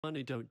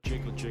Money don't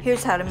jiggle jiggle.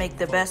 Here's how to make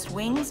the best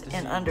wings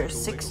in under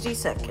 60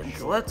 seconds.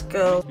 Let's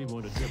go.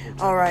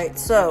 Alright,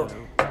 so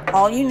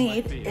all you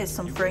need is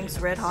some Frank's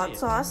Red Hot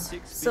sauce,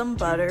 some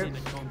butter,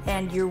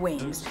 and your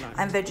wings.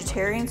 I'm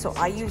vegetarian, so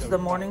I use the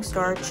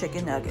Morningstar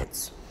chicken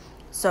nuggets.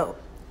 So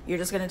you're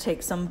just going to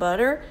take some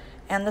butter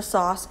and the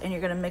sauce and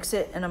you're going to mix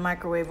it in a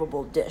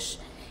microwavable dish.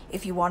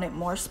 If you want it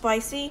more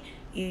spicy,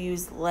 you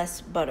use less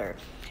butter.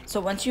 So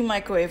once you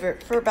microwave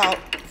it for about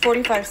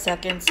 45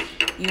 seconds,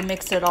 you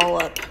mix it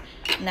all up.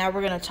 Now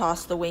we're going to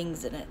toss the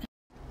wings in it.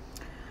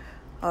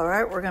 All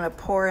right, we're going to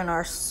pour in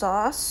our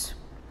sauce.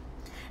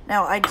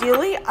 Now,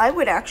 ideally, I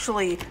would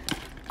actually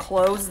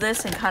close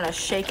this and kind of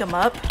shake them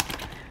up,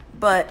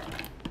 but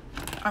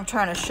I'm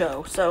trying to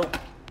show. So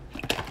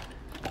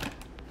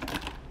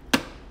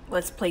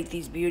let's plate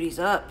these beauties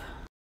up.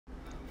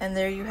 And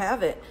there you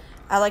have it.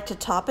 I like to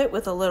top it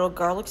with a little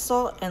garlic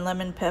salt and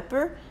lemon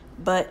pepper,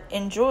 but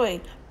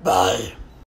enjoy. Bye.